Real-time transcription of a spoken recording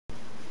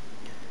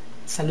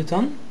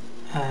Saluton,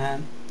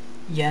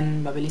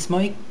 jen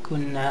babilismoi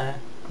kun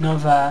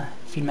nova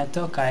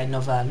filmeto kai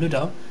nova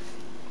ludo.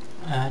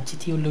 Ci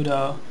tiu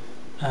ludo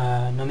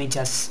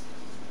nomigas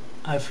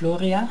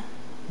Eufloria,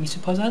 mi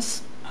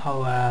supposas,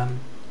 au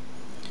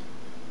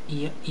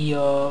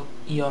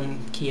ion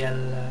kiel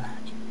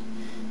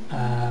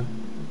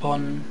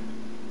bon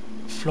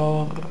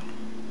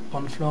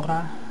flora,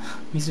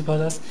 mi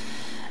supposas.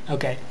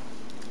 Okay.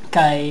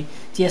 Kai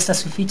ti estas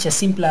sufiĉe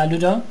simpla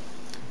ludo,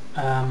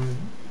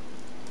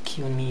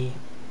 kiun mi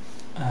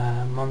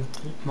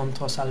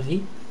montros al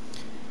vi.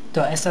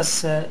 Do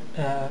estas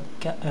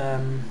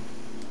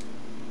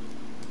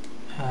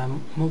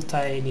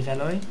multaj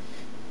niveloj,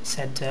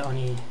 sed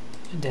oni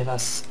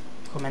devas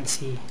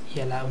komenci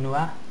je la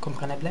unua,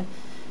 kompreneble.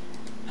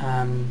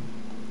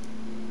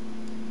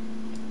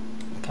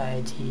 Kaj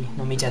ĝi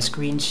nomiĝas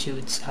green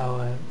shoots aŭ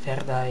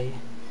verdaj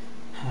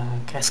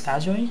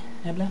kreskaĵoj,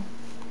 eble.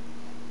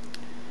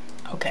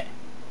 Okay.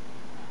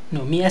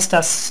 Nu, mi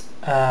estas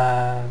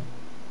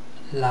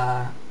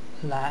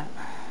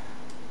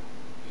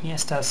mi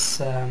estas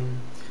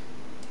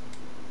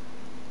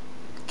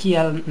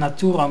kiel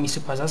naturo, mi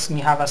supposas.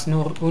 Mi havas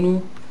nur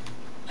unu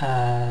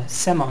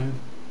semon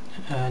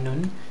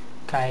nun,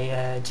 kai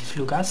ĝi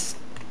flugas,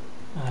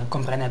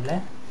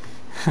 kompreneble.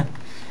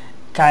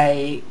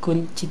 Kai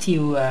kun ĉi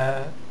tiu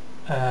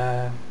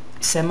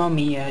semo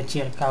mi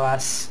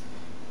ĉirkaŭas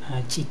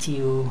ĉi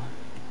tiu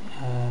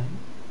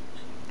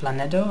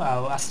planedo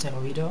aŭ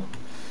asteroido,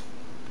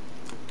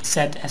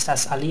 sed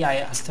estas aliaj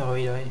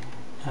asteroidoj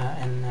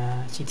en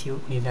ĉi tiu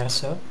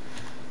universo.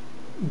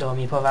 Do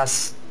mi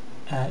povas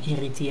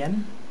iri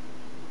tien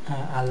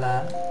al la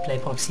plej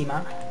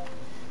proksima,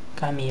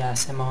 kaj mia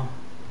semo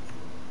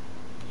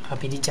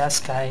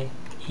rapidiĝas kaj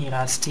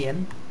iras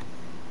tien.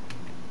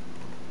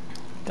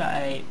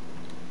 Kaj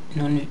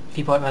nun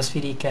vi povas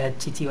vidi ke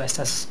ĉi tiu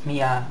estas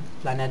mia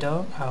planedo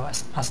aŭ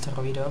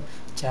asteroido,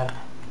 ĉar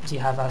ĝi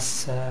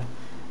havas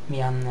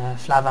mian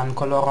flavan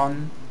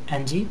koloron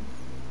en ĝi.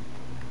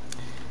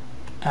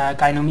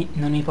 Kaj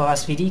nun mi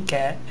povas vidi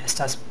ke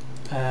estas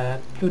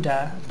pli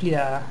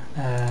da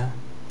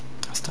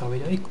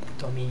asteroidoj,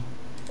 do mi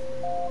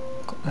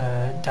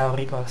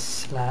daŭrigos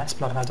la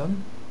esploradon.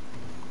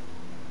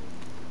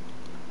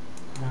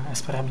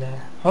 Espereble.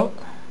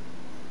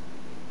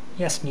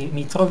 Yes,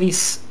 mi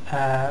trovis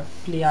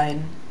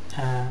pliajn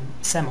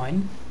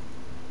semojn,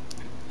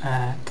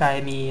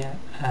 kaj mi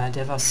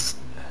devas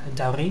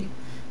daŭri.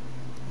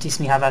 Ĝis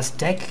mi havas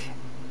 10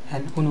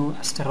 en unu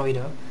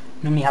asteroido.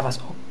 Nun mi havas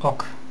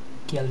ok,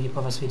 kiel vi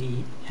povas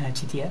vidi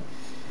ĉi tie.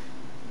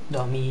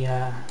 Do mi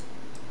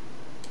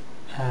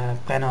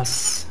prenos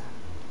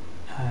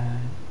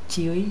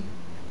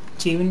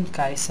ĉiujn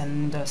kaj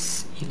sendos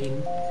ilin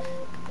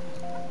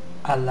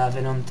al la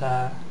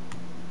venonta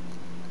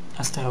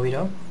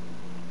asteroido.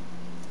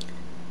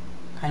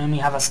 Kaj nun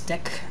mi havas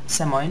 10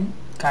 semojn,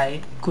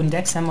 kaj kun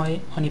 10 semoj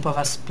oni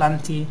povas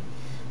planti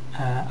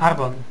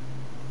arbon.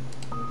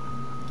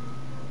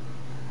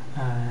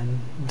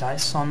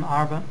 Dyson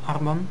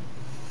arbon,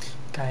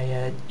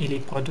 kaj ili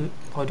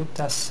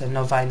produktas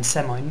novajn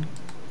semojn,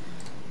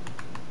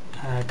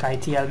 kaj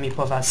tiel mi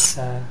povas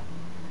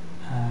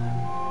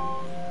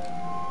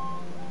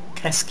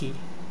kreski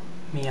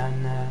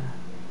mian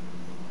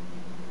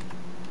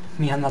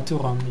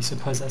naturon, mi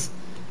supposas.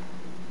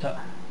 Do,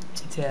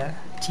 ĉi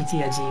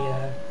tie ĝi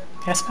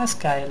kreskas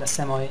kaj la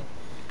semoj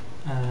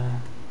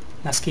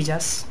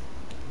naskiĝas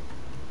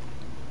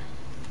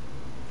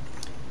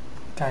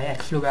kaj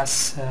ekflugas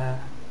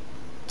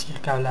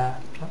ĉirkaŭ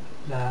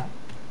la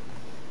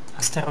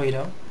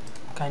asteroido.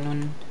 Kaj nun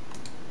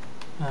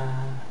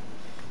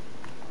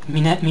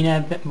mi ne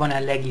bone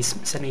legis,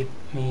 sed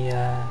mi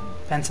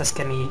pensas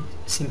ke mi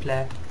simple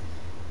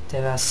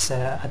devas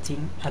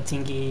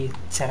atingi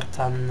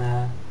certan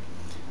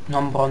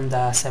nombron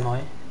da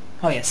semoj.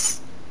 Yes,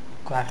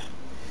 kvar.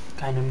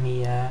 Kaj nun mi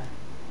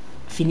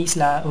finis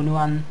la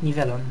unuan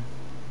nivelon.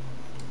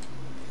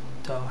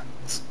 Do,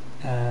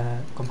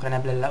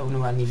 kompreneble la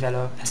unua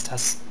nivelo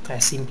estas tre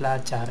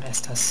simpla, ĉar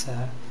estas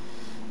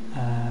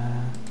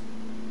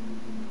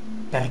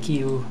per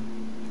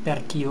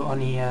kiu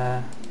oni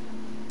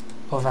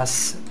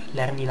povas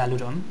lerni la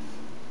ludon.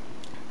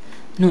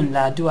 Nun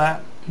la dua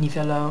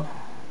nivelo,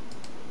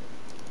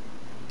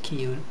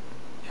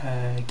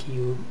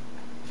 kiu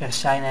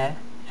verŝajne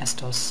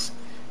estos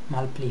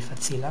malpli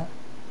facila.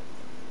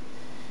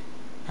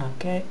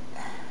 Okay.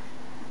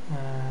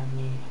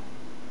 Mi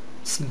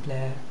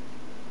simple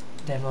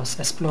devos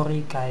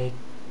esplori kaj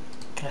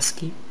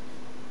kreski.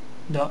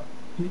 Do,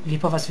 vi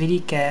povas vidi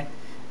ke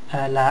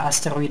la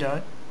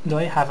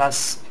asteroidoj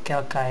havas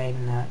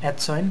kelkajn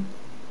ecojn.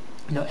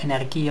 Do,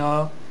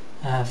 energio,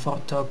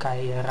 forto kaj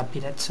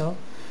rapideco.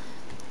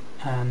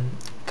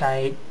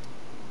 Kaj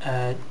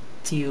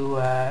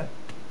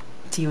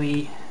tiuj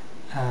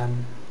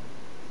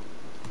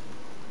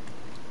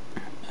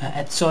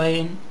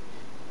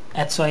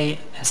ecoj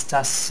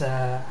estas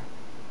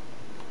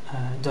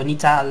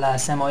donita al la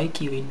semoj,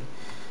 kiuj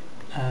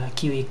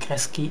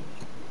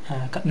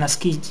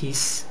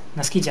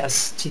naskiĝas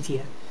ĉi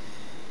tie.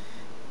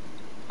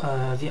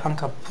 vi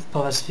ankaŭ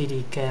povas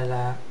vidi ke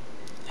la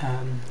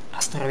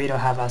asteroido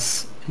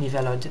havas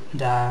nivelo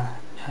da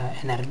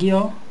energio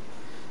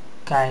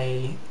kaj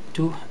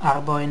du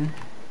arbojn,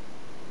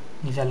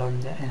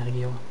 nivelon de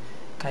energio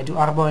kaj du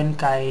arbojn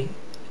kaj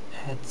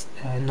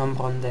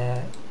nombron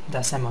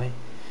da semoj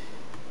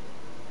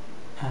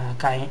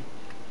kaj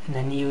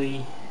neniuj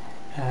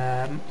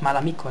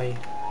malamikoj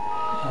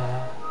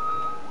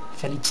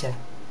feliĉe.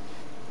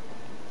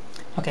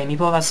 Ok, mi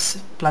povas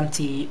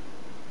planti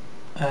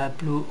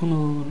plu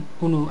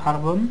unu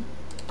arbon,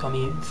 do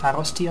mi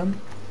faros tion,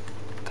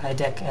 kaj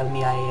 10 el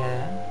miaj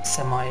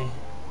semoj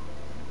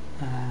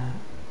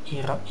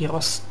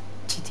iros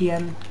ĉi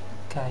tien,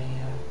 kaj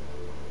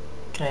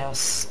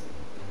kreos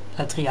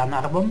la trian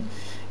arbon,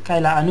 kaj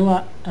la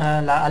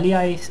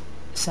aliaj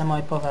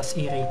semoj povas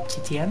iri ĉi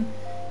tien,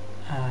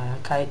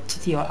 kaj ĉi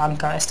tio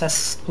ankaŭ estas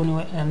unu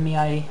el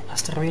miaj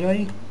asteroidoj,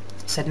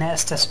 sed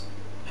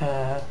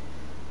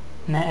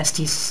ne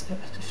estis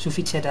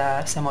sufiĉe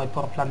da semoj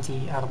por planti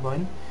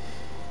arbojn,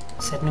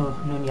 sed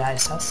nun ja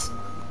estas.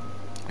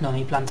 Do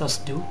mi plantos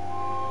 2.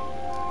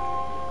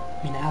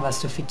 Mi ne havas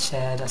sufiĉe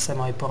da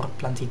semoj por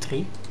planti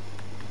 3.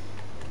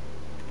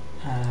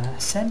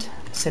 Sed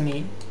se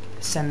mi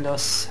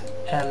sendos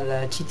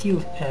el ĉi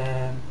tiu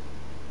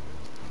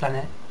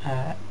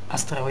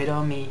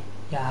asteroido, mi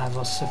ja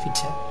havos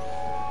sufiĉe.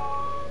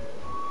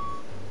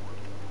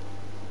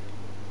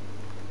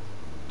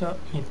 Do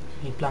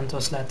mi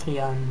plantos la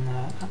trian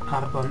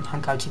arbon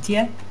ankaŭ ĉi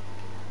tie,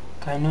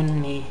 kaj nun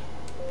mi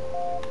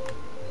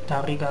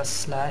daŭrigas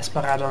la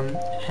esploradon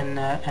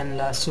en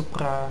la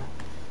supra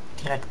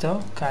direkto,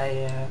 kaj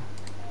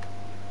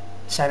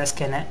ŝajnas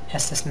ke ne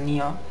estas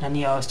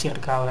nenio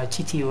ĉirkaŭ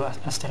ĉi tiu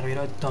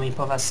asteroido, do mi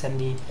povas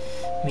sendi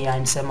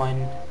miajn semojn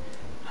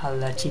al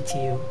ĉi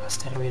tiu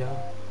asteroido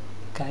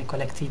kaj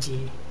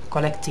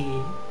kolekti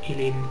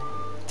ilin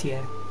tie.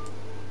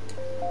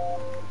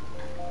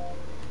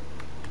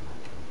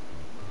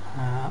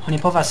 Oni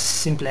povas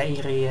simple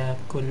iri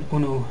kun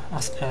unu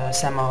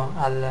semo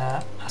al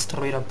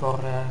asteroido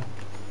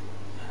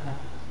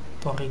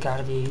por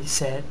rigardi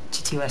se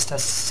ĉi tiu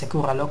estas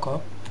sekura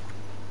loko.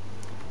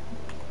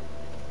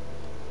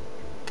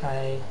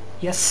 Kaj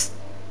jes,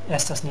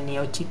 estas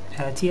nenio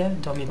tie,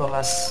 do mi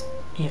povas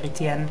iri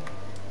tien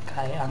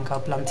kaj ankaŭ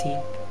planti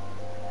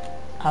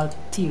al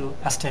tiu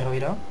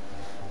asteroido.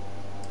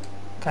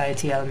 Kaj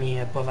tiel mi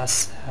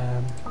povas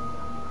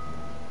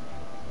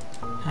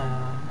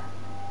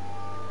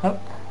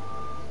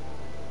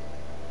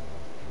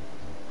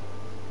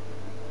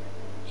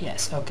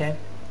yes, okay.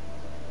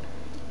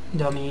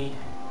 Do mi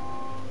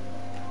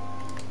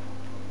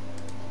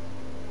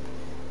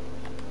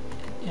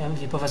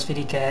vi povas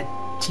vidi ke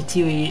ĉi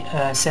tiuj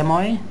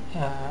semoj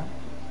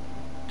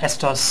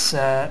estos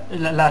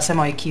la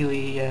semoj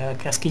kiuj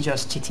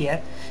kreskiĝos ĉi tie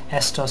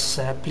estos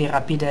pli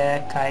rapide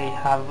kaj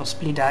havos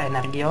pli da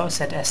energio,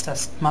 sed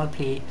estas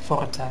malpli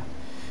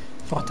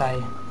fortaj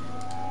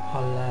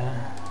ol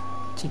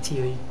ĉi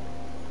tiuj.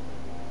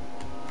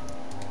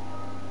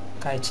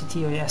 Kaj ĉi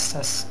tiuj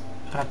estas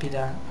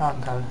rapida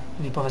ankaŭ,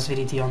 vi povas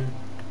vidi tion.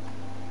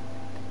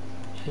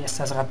 Ili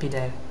estas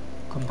rapide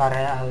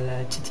kompare al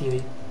ĉi tiuj.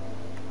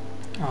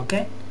 Ok.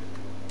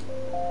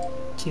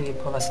 Tiuj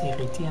povas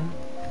iri tien.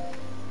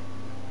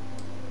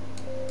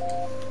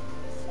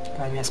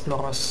 Kaj mi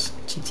esploros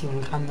ĉi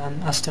tiun grandan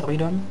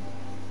asteroidon.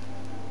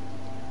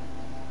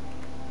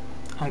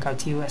 Ankaŭ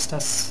tiu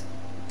estas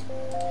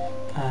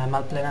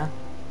malplena.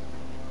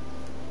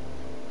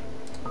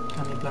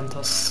 Kaj mi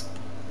plantos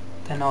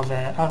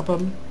denove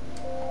arbon.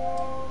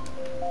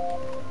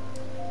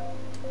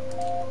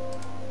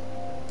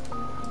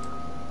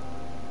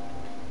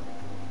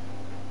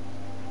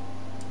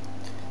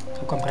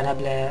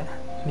 Kompreneble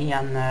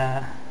mian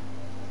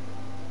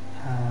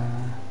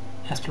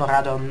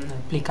esploradon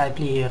pli kaj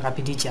pli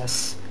rapidiĝas,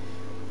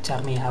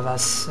 ĉar mi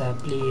havas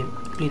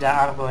pli da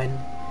arbojn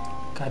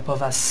kaj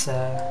povas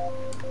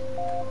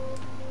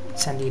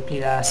sendi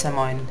pli da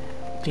semojn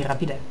pli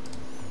rapide.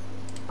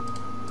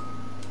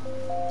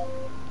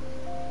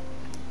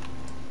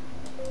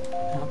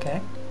 Ok.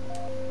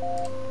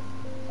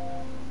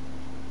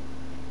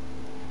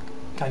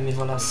 Kaj mi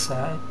volas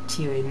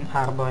tiujn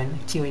arbojn,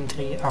 tiujn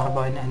 3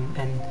 arbojn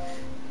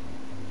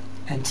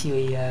en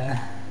tiuj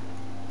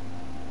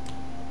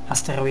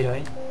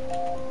asteroidoj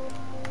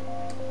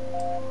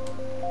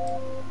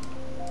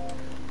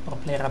por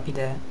plej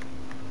rapide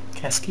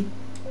kreski.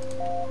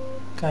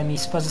 Kaj mi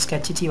supozas ke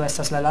ĉi tiu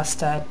estas la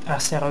lasta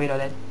asteroido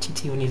de ĉi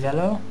tiu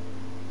nivelo,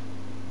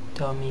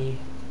 do mi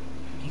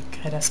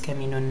credas ke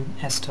mi nun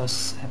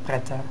estos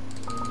preta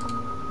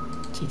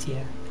ĉi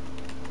tie.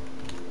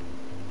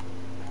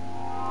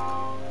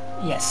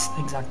 Yes,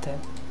 exacte.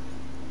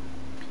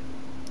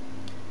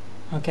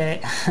 Ok,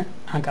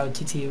 ankaŭ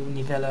ĉi tiu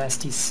nivelo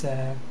estis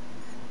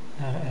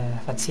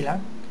facila,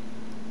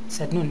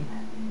 sed nun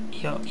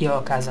io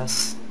okazas.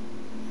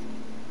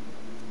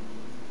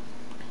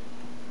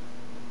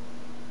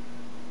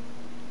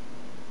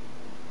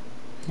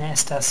 Ne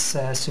estas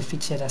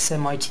sufiĉe da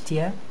semoj ĉi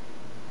tie,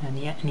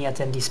 ni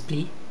atendis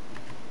pli.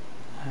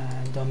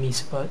 do mi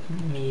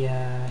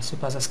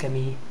supposas ke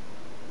mi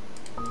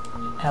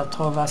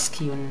eltrovas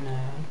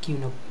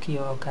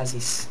kio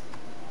okazis.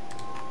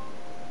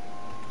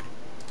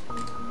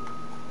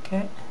 Ok,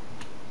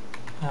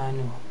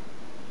 nu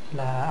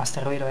la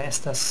asteroido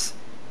estas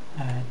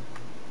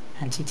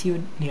en ĉi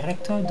tiu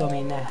direkto, do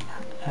mi ne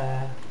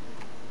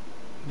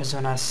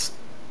bezonas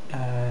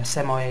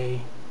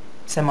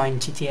semojn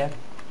ĉi tie.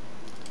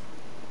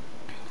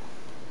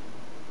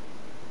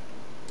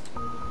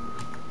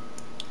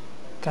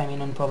 Kaj mi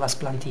nun povas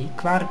planti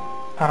 4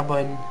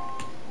 arbojn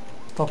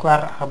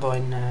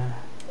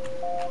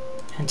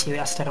en tiuj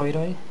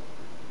asteroidoj.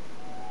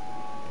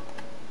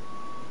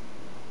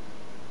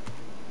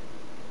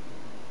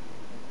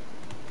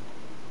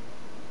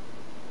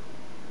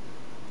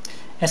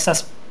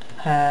 Estas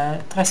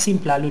tre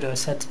simpla ludo,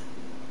 sed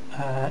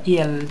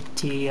iel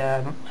ti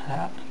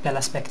bel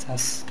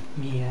aspektas,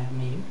 mi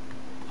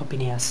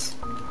opinias.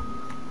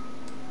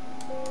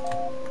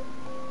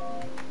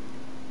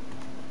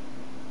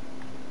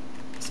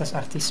 Estas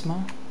artisma.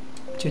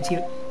 Ĉu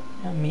tiu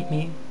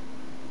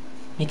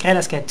mi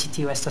credas ke ĉi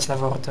tiu estas la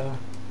vorto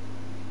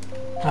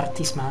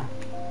artisma,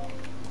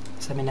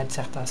 se mi ne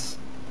certas.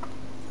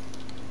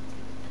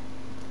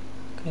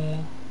 Ok,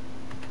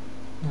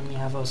 nun mi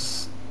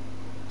havos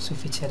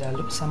sufiĉe da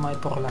semoj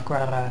por la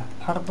 4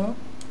 arbo.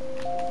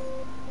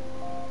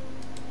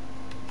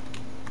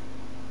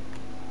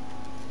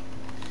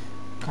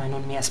 Kaj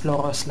nun mi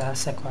esploros la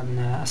sekvan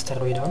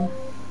asteroidon.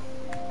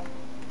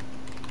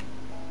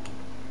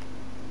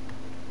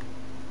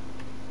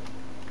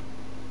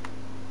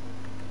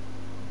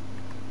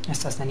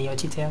 Estas nenio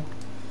ĉi tie.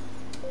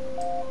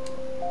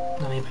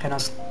 Do mi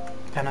prenos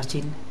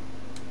ĝin.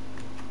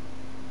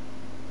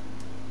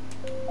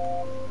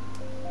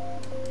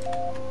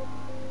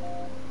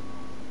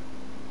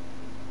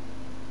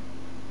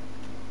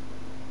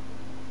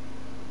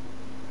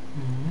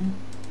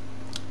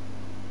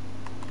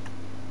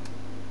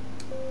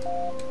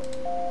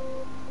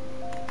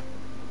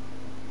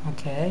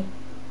 Ok.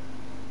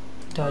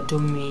 Do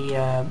dum mi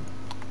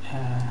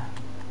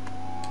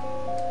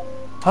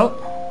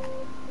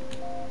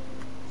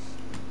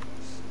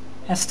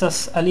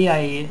estas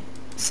aliaj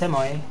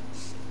semoj,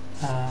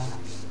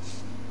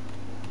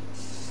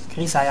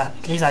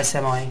 grizaj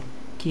semoj,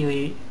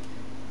 kiuj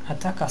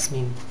atakas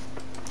min.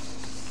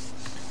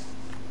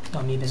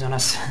 Do mi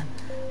bezonas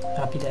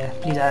rapide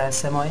pli da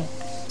semoj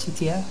ĉi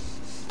tie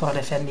por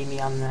defendi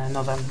mian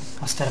novan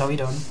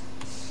asteroidon.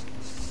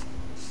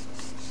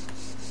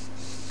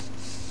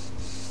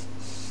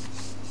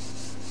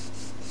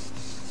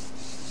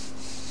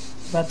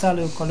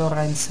 Batalu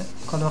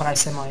koloraj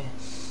semoj.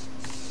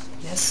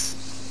 Yes.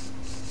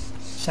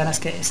 Ŝajnas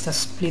ke estas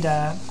pli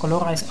da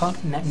koloraj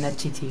ne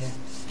ĉi tie.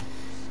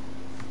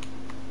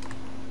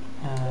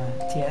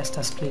 Tie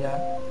estas pli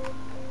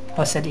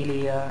da sed ili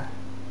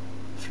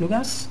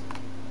flugas.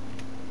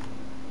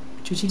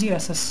 Ĉu ĉi tie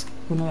estas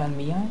unu el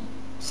miaj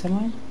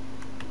semoj?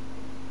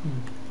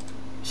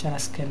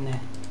 Ŝajnas ke ne.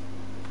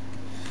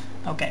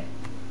 Ok.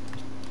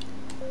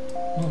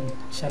 Nun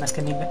ŝajnas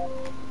ke mi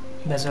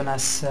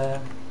bezonas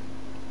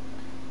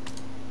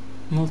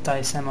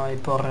multaj semoj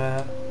por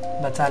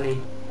batali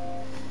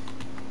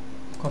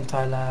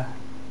kontraŭ la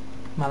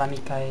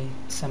malamikaj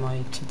semoj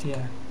ĉi tie.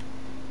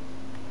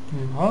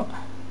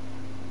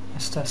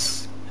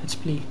 Estas eĉ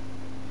pli.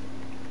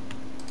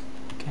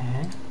 Ok.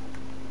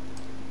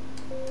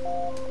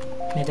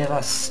 Mi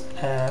devas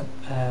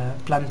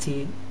planti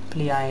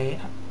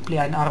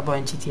pliajn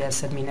arbojn ĉi tie,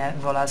 sed mi ne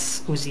volas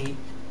uzi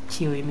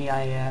ĉiuj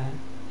miaj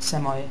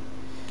semoj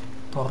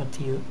por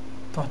tio.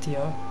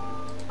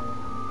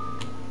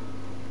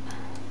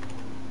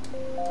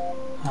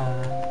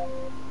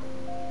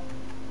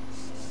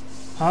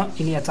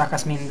 Ili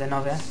atakas min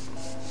denove.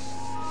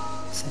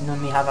 Sed nun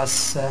mi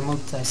havas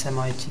multaj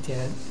semoj ĉi tie,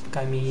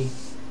 kaj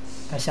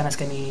ŝajnas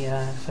ke mi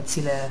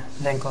facile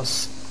venkos.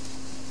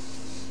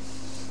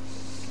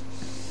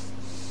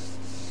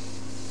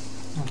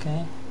 Ok.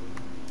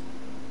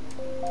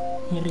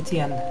 Iri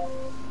tien.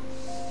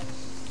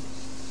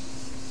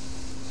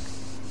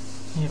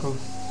 Iru.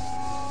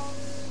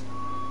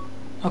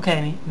 Ok,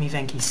 mi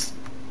venkis.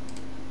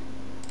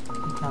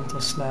 Mi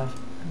plantos la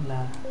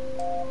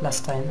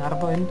lastajn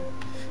arbojn,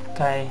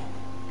 kaj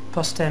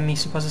poste mi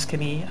supozas ke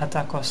mi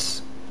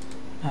atakos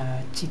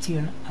ĉi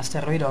tiun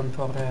asteroidon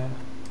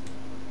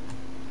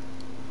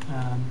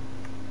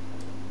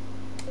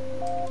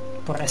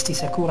por esti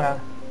sekura.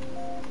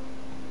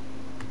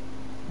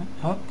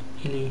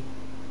 Ili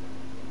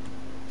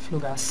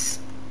flugas.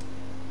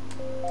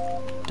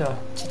 Do,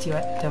 ĉi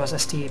tio devas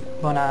esti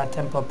bona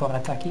tempo por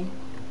ataki.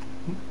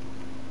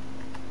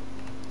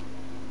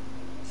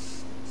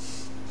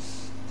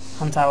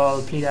 Antaŭ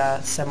ol pli da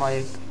semoj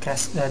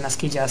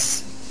naskiĝas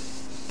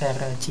per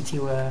ĉi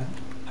tiu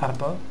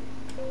arbo.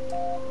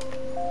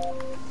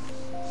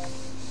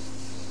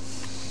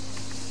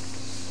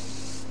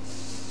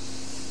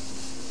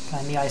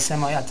 Kaj miaj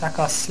semoj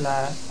atakas la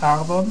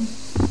arbon,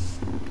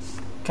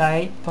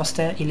 kaj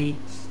poste ili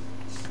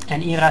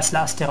eniras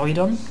la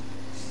asteroidon,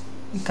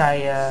 kaj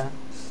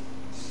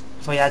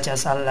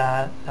voyaĝas al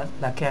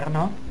la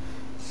kerno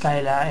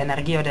kaj la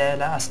energio de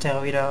la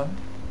asteroido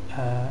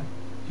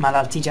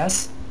malaltiĝas,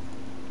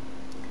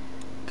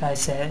 kaj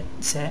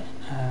se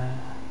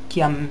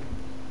kiam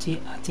ĝi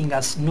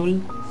atingas 0,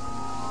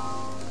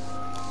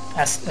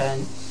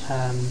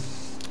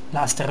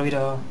 la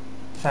asteroido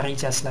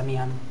fariĝas la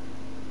mian.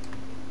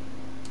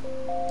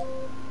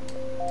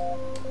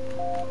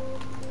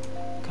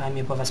 Kaj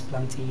mi povas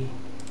planti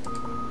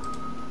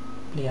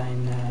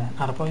pliajn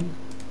arbojn.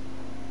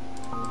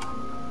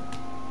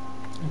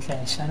 Ok,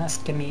 ŝajnas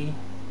ke mi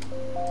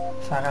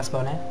faras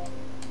bone.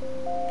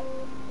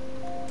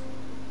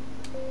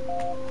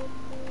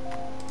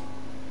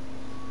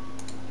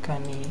 Kaj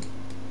mi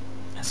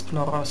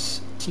esploros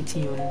ĉi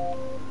tiun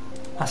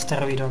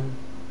asteroidon.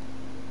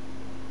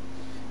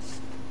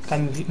 Kaj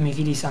mi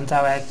vidis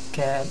antaŭe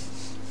ke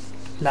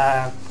la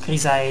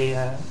grizaj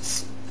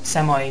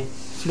semoj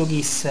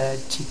flugis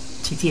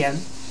ĉi tien,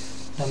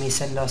 do mi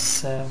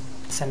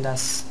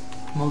sendas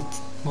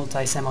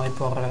multaj semoj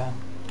por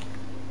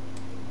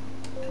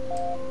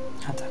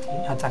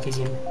ataki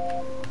ĝin.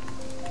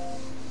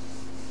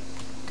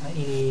 Kaj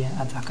ili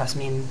atakas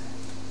min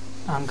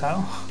ankaŭ.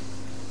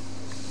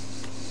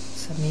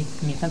 Sed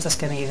mi pensas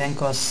ke mi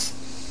venkos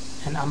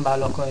en ambaŭ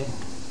lokoj,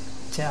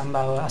 ĉe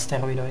ambaŭ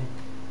asteroidoj.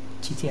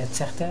 Ĉi tie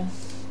certe,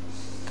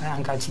 kaj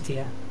ankaŭ ĉi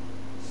tie.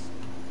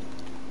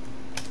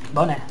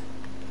 Bone.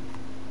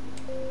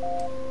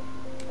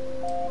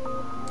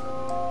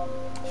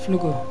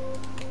 Flugu.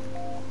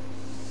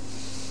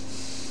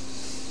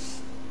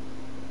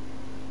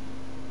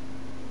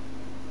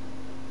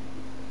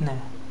 Ne.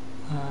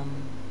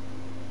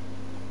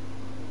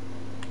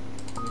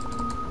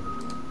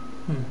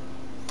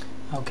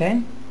 Ok.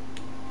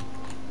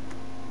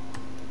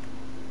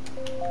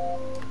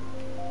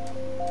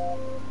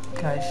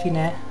 Kaj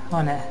fine,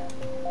 ne.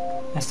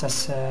 Estas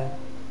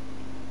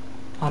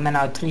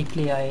almenaŭ 3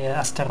 pliaj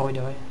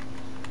asteroidoj.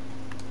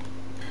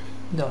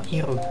 Do,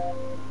 iru.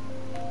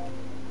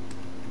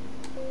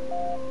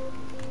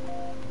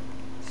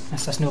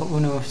 Estas nur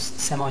unu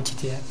semo ĉi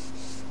tie.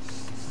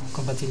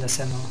 Kompatila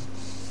semo.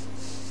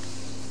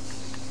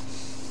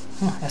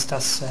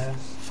 Estas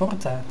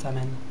forta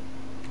tamen.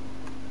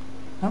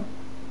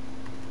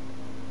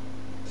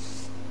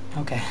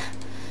 Ok.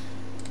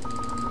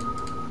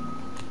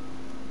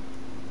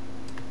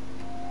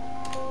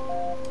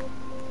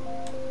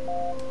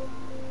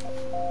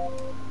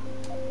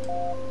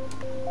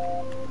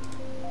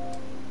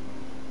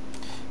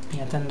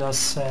 Mi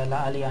atendos la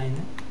aliajn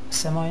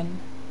semojn,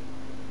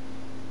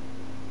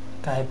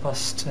 kaj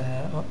post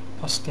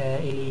ke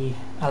ili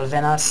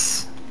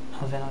alvenas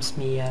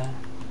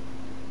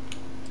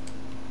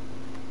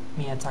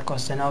mi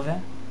atakos denove.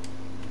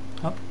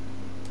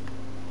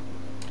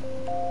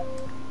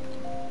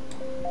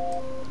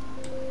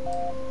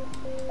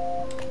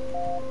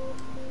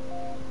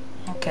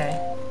 Ok.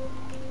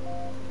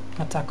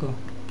 Ataku.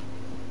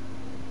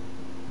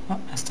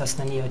 Estas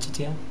nenio ĉi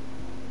tie.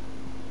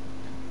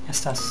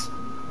 Estas.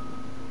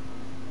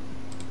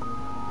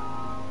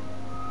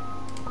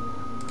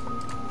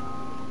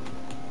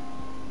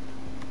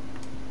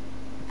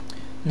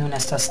 Nun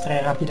estas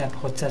tre rapida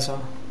proceso.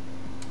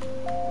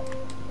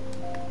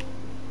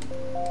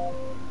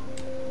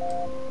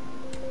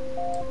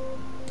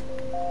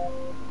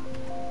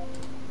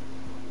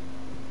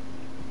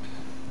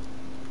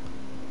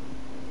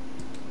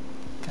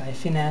 Kaj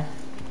fine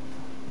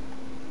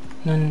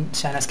nun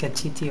ŝajnas ke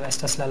ĉi tiu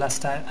estas la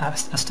lasta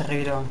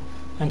asteroido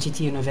en ĉi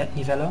tiu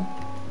nivelo.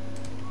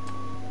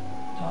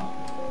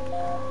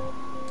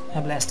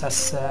 Eble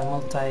estas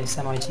multaj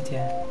semoj ĉi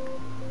tie.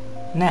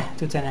 Ne,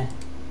 tute ne.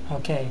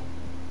 Ok.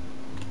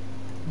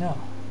 No,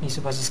 mi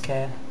supozis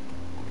ke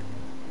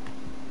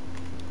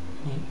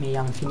mi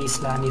jam finis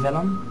la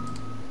nivelon.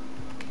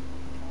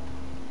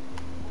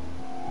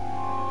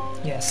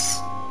 Yes.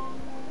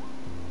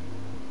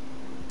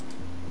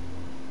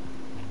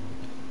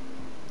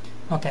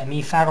 Ok,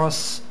 mi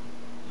faros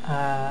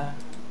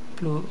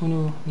plu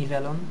unu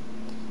nivelon.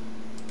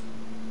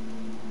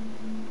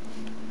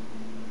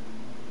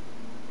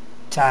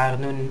 Ĉar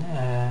nun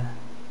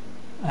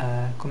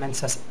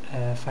komencas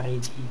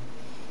fariĝi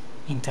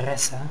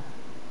interesa.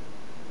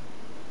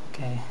 Ok.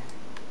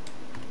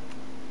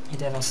 Mi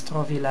devas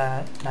trovi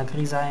la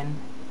grizajn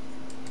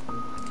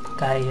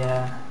kaj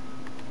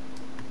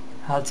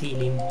haltigi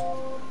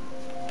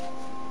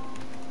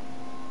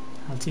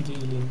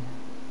ilin.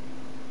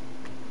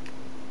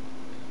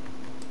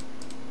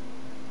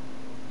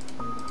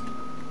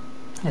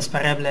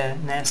 Espereble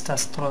ne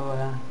estas tro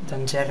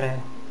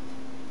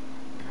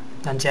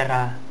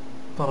danĝera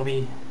por mi.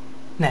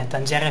 Ne,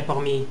 danĝere por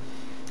mi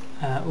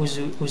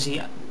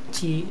uzi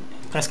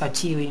preskaŭ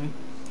ĉiujn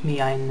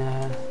miajn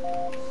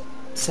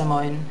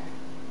semojn.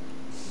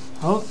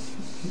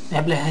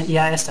 Eble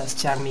ja estas,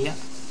 ĉar mi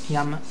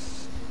jam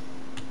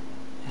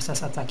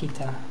estas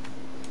atakata.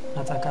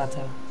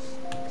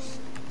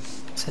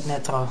 Sed ne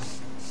tro.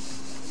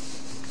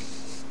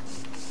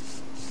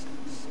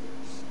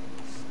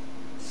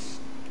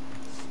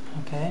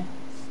 Ok.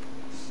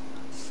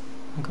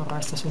 Ancora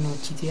estas unu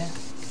ĉi tie.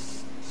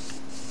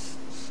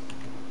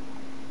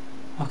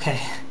 Ok.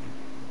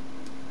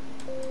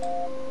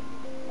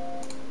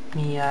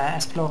 Mi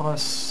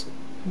esploros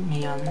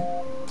mian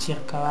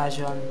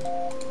circavajon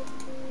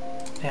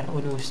per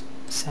unu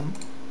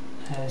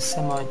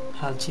semo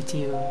al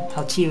ciu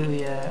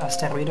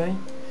asteroidoi.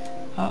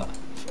 Oh,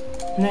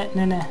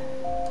 ne.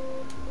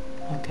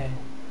 Ok.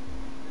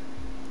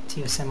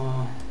 Tiu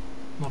semo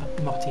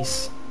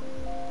mortis.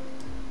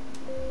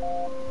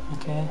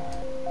 Ok.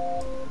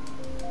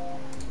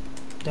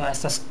 Do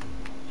estas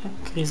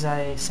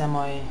grisae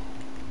semoi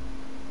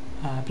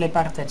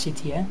plejparte ĉi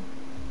tie.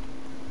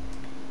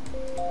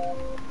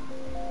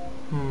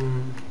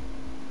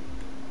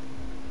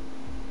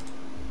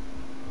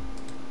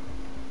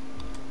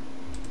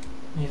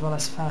 Mi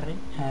volas fari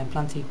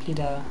planti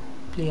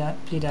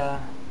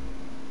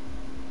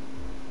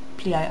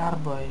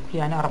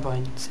pliajn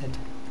arbojn, sed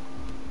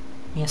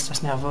mi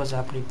estas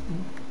nervoza pri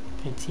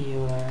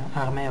tiu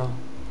armeo.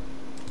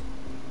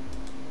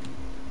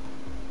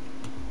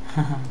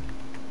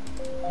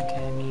 Ok,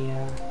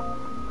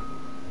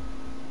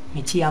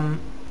 mi tiam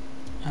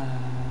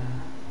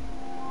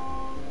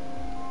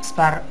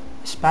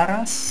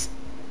sparas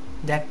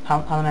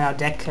almeno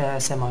 10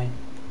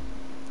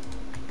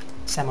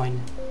 semoin.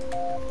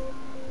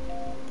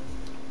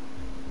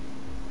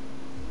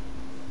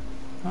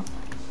 Oh.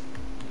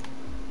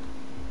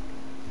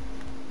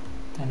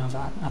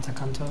 Denova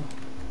atakanto.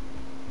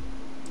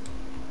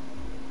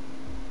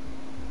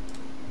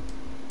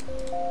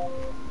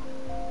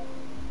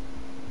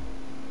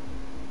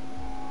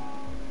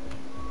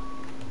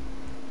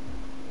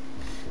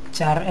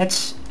 Char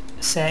ec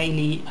se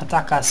ili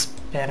atakas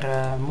per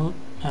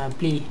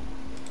pli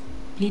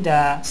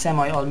da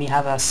semoi ol mi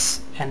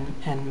havas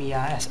en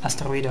mia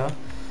asteroido,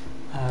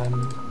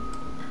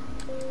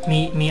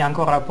 mi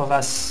ancora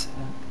povas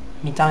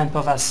mi tamen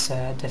povas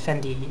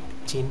defendi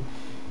gin,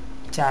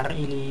 char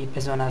ili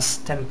bezonas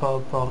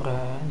tempo por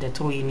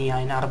detrui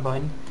niajn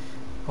arbojn,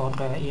 por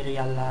iri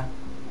al la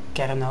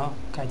kerno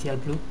kaj tiel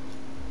plu.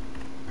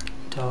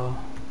 Do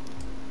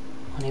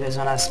oni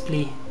bezonas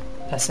pli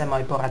da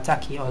semoi por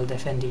ataki ol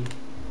defendi.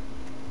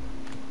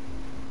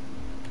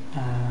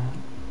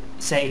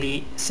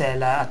 Se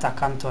la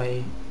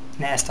atakantoi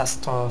ne estas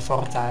tro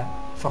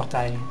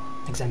fortai,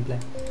 exemple.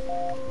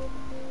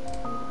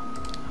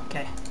 Ok.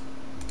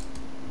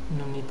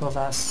 Nun mi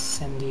povas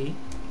sendi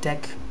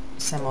 10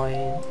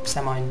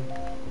 semoin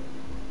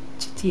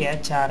ĉi tie,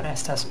 ĉar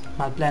estas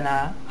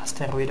malplena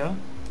asteroido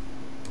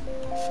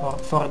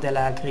for de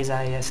la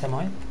grisae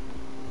semoi.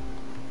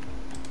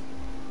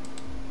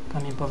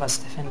 Kaj mi povas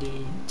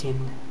defendi ĝin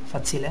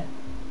facile.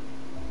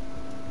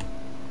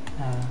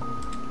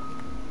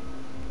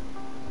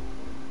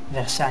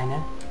 Verŝajne.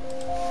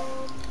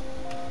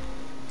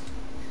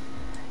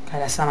 Kaj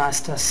la sama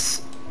estas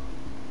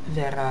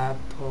vera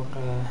por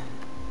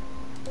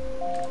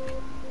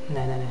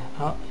ne.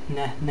 Oh,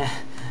 ne.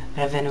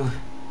 Revenu.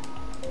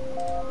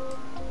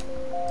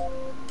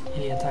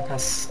 Ili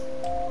atakas.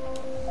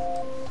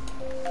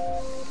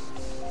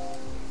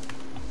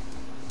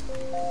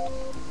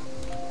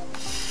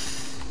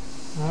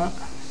 Oh.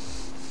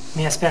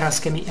 Mi esperas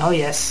ke mi... Oh,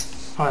 yes.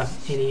 Oh,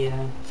 ili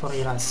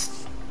foriras.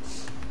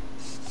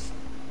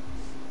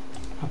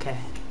 Ok.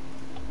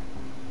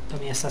 Do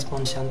mi estas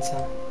bonŝanca.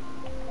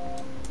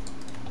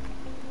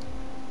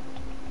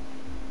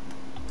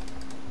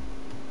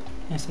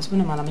 Estas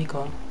unu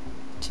malamiko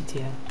ĉi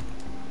tie.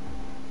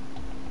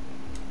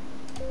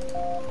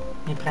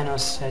 Mi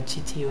prenos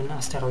ĉi tiun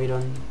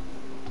asteroidon.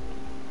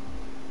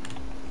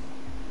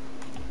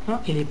 Oh,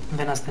 ili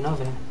venas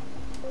denove.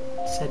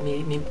 Sed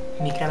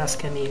mi kredas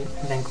ke mi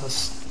venkos.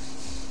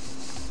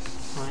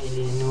 Oh,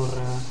 ili nur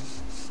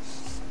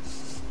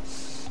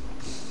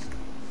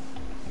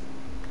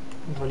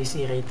volis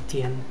iri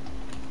tien.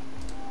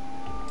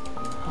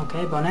 Ok,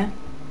 bone.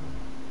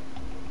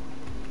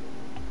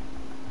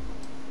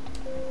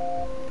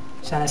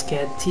 Ŝajnas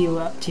ke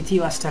ĉi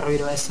tiu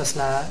asteroido estas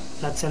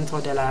la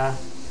centro de la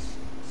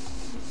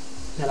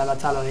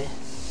bataloj.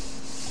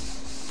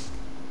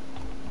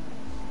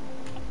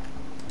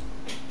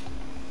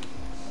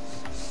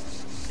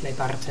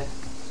 Plejparte.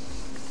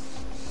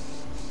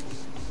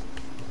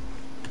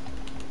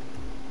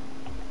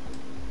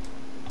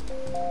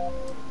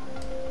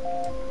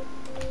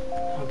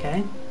 Ok.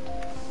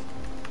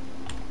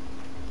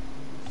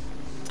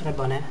 Tre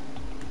bone.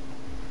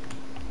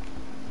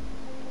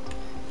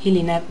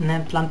 Ili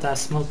ne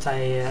plantas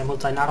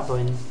multajn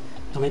arbojn,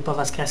 do mi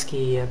povas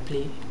kreski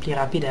pli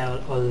rapide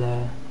ol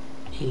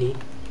ili.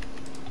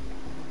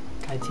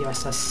 Kaj tio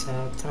estas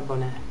tre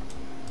bone.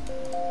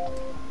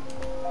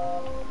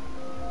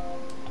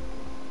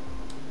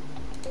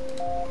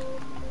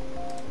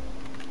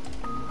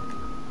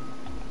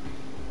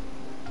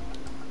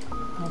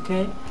 Ok.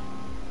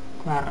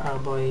 Kvar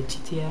arboj ĉi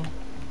tie,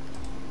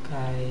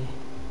 kaj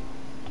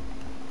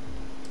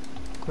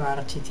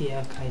kvar ĉi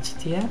tie kaj ĉi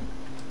tie.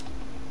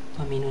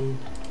 Do mi nun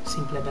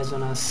simple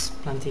bezonas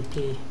planti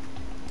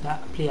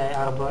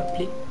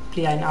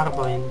pliajn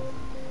arbojn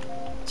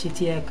ĉi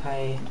tie,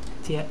 kaj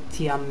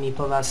tiam mi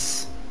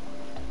povas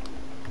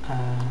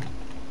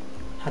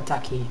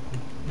ataki,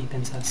 mi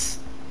pensas.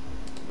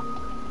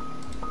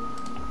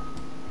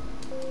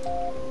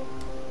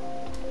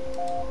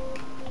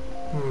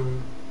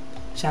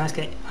 Ŝajnas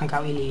ke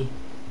ankaŭ ili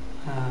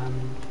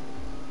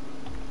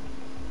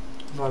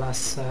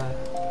volas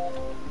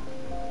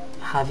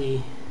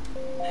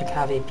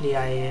ekhavi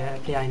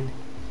pliajn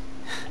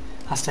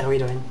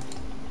asteroidojn.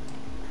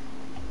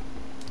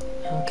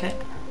 Okay.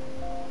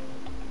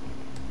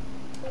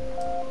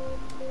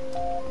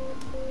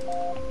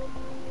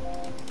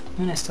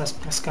 Nun estas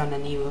preskaŭ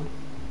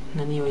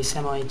neniuj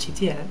semoj ĉi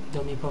tie,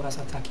 do mi povas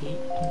ataki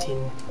ĝin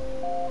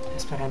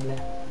espereble.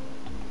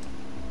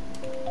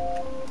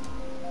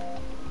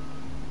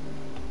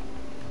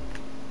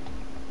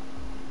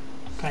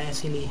 Kaj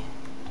jes ili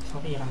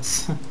foriras.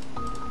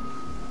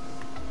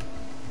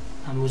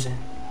 Amuze.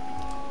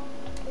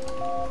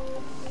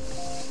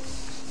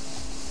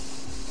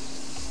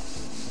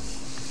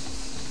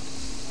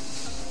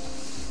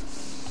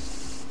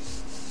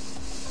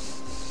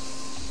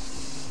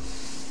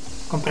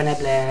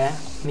 Kompreneble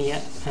mi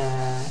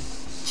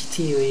ĉi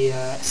tiuj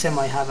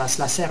semoj havas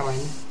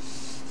laserojn.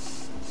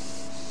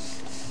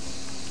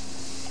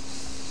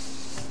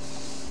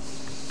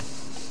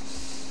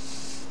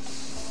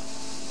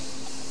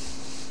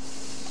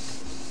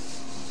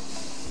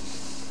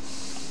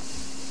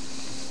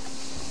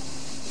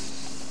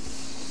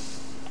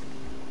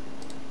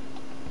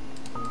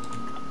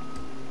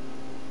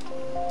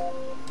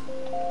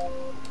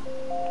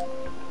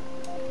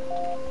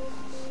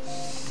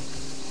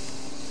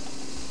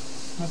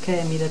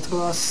 Okay, mi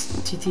detruos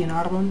ĉi tiun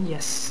arbon,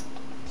 yes.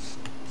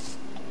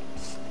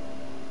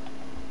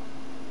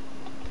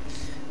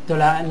 Do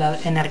la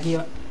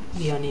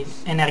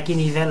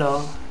energinivelo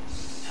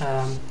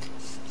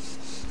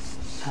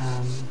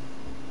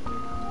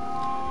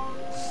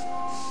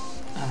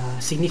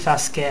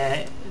signifas ke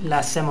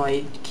la semoj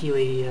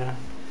kiuj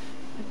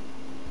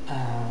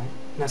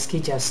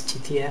naskiĝas ĉi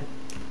tie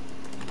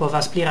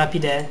povas pli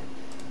rapide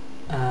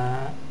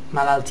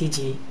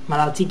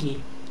malaltigi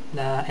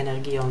la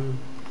energion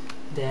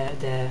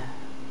de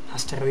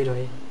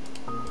asteroidoj.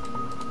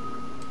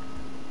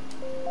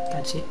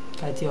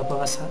 Kaj tio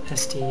povas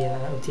esti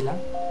utila.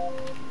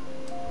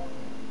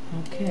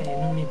 Okay,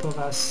 nun mi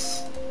povas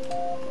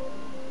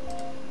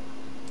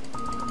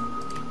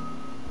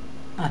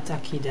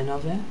ataki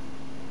denove.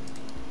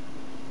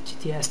 Ĉi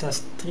tie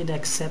estas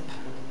 37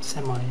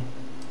 semoj.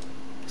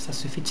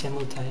 Estas sufiĉe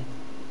multaj.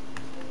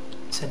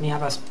 Sed mi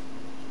havas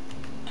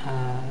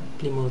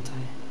pli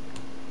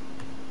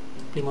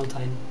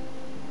multajn.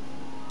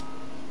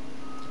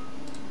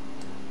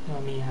 Do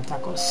mi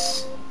atakos.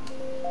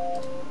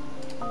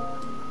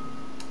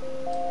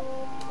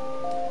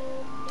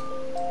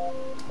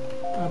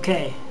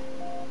 Okay.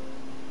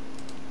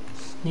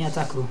 Ni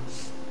ataku.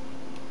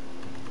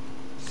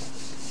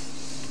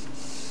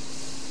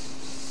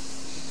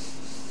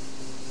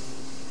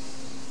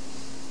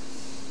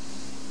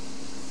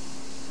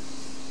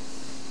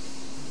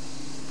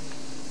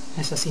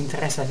 Estas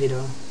interesa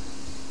video.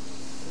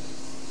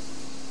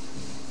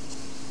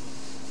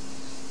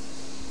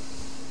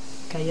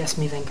 Kaj jes,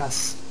 mi venkas.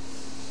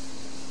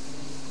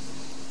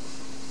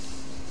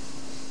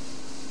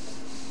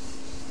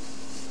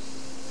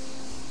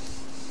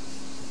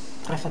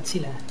 Tre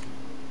facile.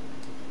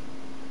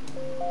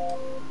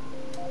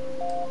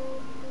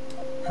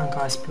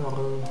 Ankaŭ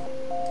esploru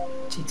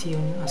ĉi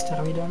tiun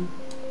asteroidon.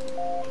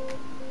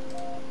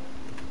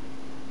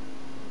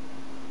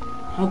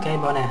 Okay,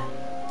 bone.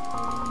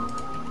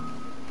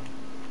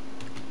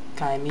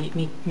 Kaj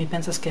mi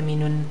pensas ke mi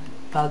nun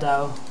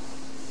baldaŭ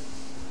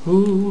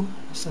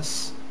estas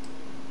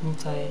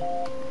multaj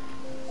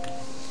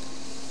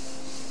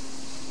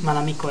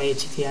malamikoj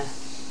ĉi tie.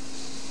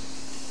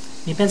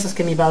 Mi pensas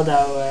ke mi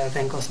baldaŭ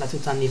venkos la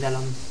tutan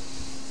nivelon.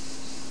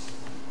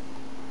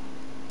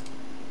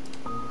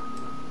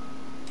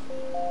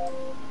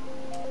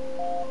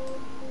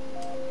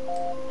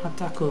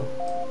 Ataku.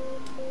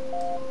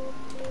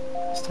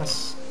 Estas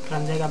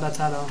grandega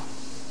batalo.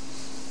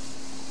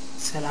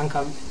 Sed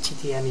ankaŭ ĉi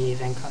tie mi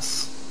venkas.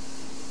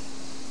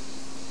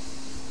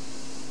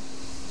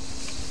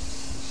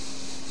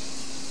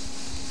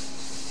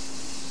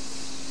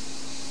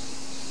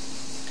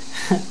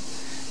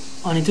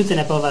 Oni tute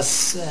ne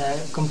povas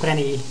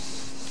kompreni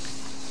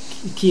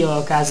kio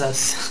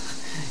okazas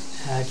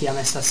kiam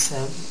estas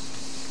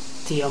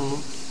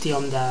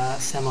tiom da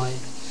semoj.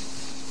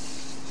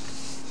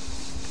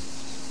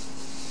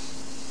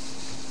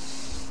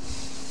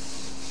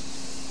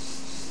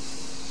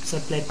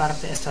 Sed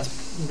plejparte estas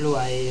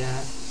bluaj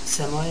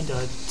semoj,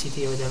 do ĉi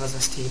tio devas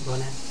esti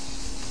bona.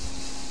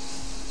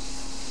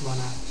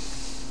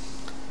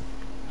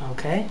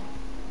 Okay.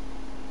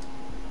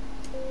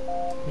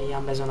 Mi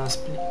jam bezonas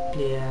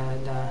pli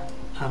da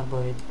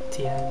arboj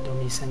tie, do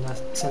mi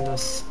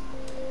sendos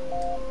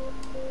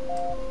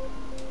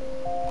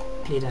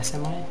pli da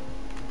semoj.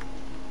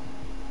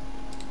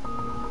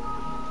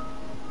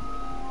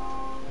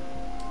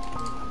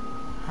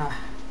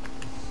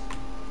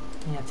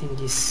 Mi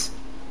atingis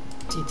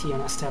ĉi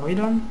tiun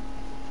asteroidon.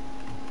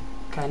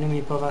 Kaj nun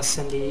mi povas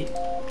sendi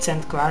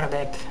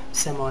 140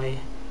 semoj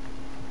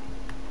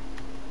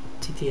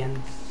ĉi tien.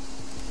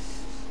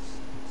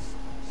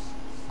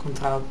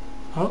 Kontraŭ...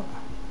 Oh!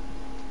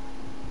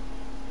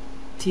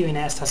 Tiuj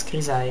ne estas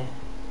grizaj.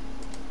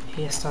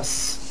 Estas...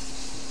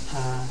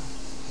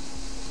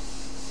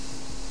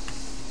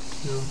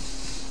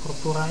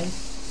 purpuraj.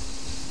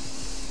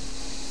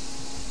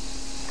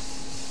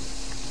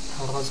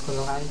 Aŭ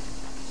rozkoloraj.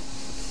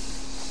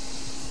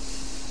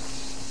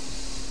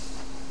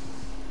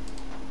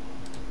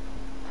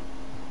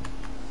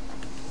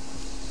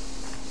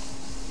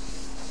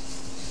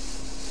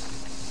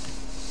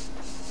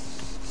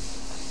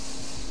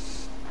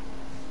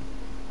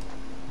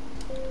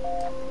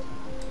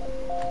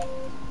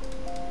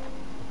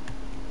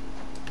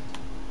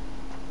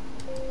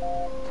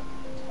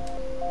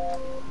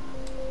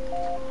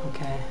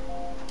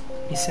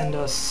 Mi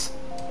sendos...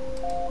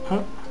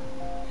 Oh,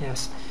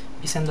 yes.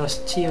 Mi sendos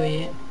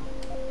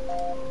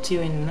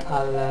ciuin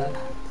al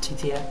ci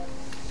tie,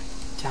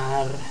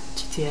 char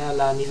ci tie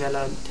la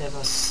nivelo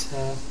devas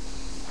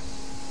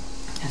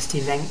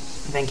esti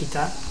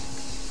venkita.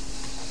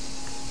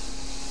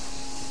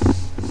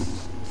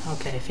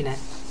 Ok, fine.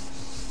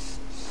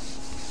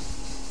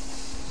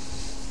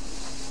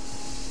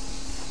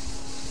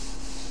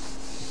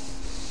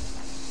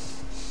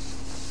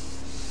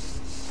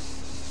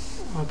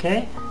 Ok.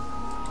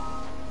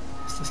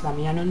 Estas la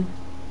mia nun.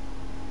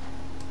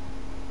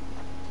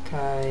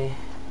 Kaj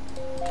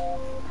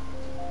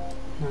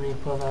nun mi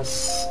povas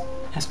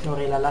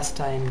esplori la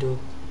lastajn du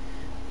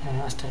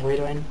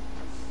asteroidojn.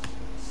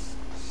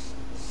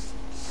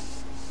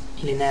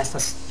 Ili ne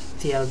estas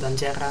tiel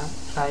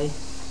danĝeraj.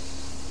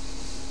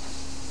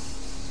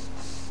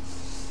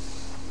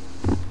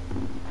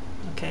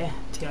 Ok,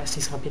 tio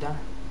estis rapida.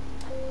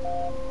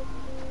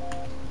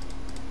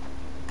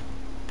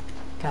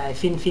 Kaj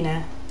fine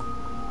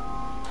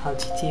al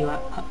ĉi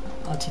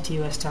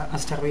tiu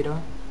asteroido.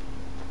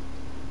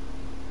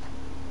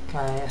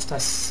 Kaj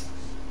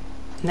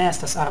ne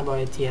estas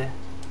arboj tie,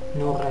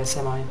 nur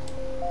semoj.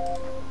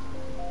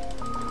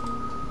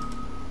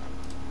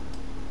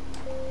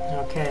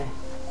 Ok.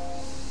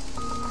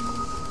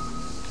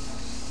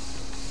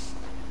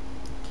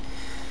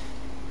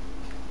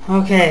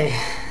 Ok,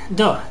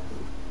 do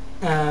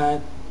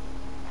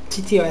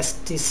ĉi tio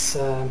estis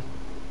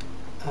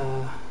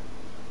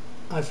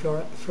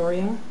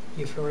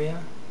Eufloria.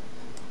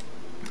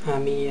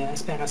 Mi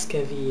esperas ke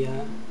vi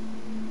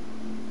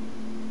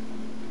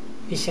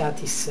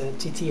ŝatis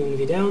ĉi tiun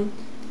videon.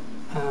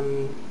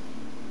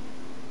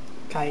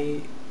 Kaj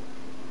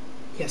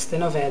jes,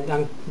 denove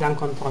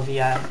dankon pro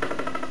via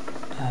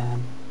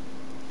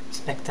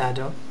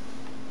spektado.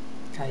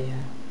 Kaj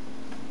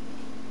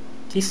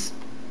ĝis.